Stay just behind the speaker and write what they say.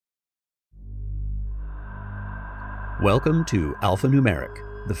Welcome to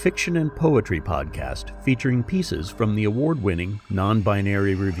Alphanumeric, the fiction and poetry podcast featuring pieces from the award-winning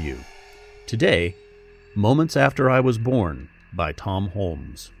NonBinary Review. Today, Moments After I Was Born by Tom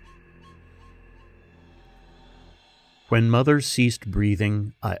Holmes. When mother ceased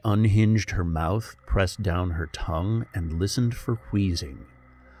breathing, I unhinged her mouth, pressed down her tongue, and listened for wheezing.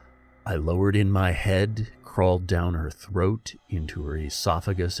 I lowered in my head, crawled down her throat, into her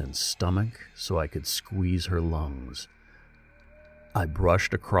esophagus and stomach, so I could squeeze her lungs. I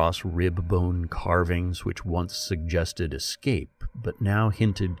brushed across rib bone carvings which once suggested escape, but now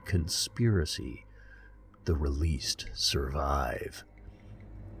hinted conspiracy. The released survive.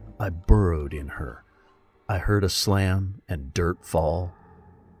 I burrowed in her. I heard a slam and dirt fall.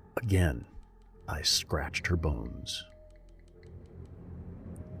 Again, I scratched her bones.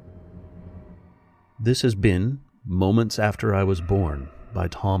 This has been Moments After I Was Born by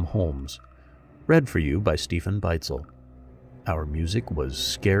Tom Holmes, read for you by Stephen Beitzel. Our music was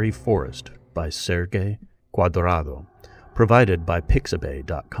Scary Forest by Sergei Quadrado, provided by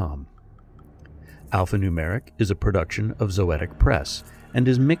Pixabay.com. Alphanumeric is a production of Zoetic Press and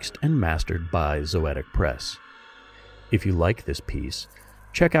is mixed and mastered by Zoetic Press. If you like this piece,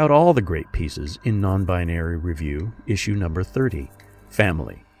 check out all the great pieces in NonBinary Review Issue number 30,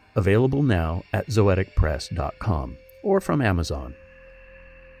 Family, available now at zoeticpress.com or from Amazon.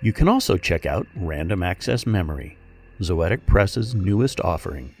 You can also check out Random Access Memory, Zoetic Press's newest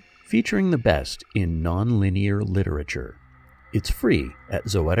offering, featuring the best in nonlinear literature. It's free at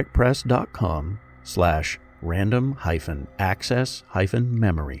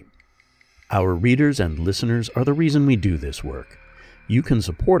zoeticpress.com/random-access-memory. Our readers and listeners are the reason we do this work. You can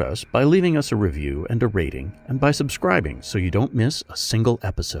support us by leaving us a review and a rating, and by subscribing so you don't miss a single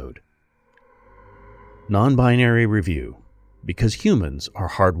episode. NonBinary Review, because humans are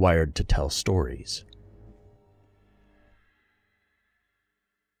hardwired to tell stories.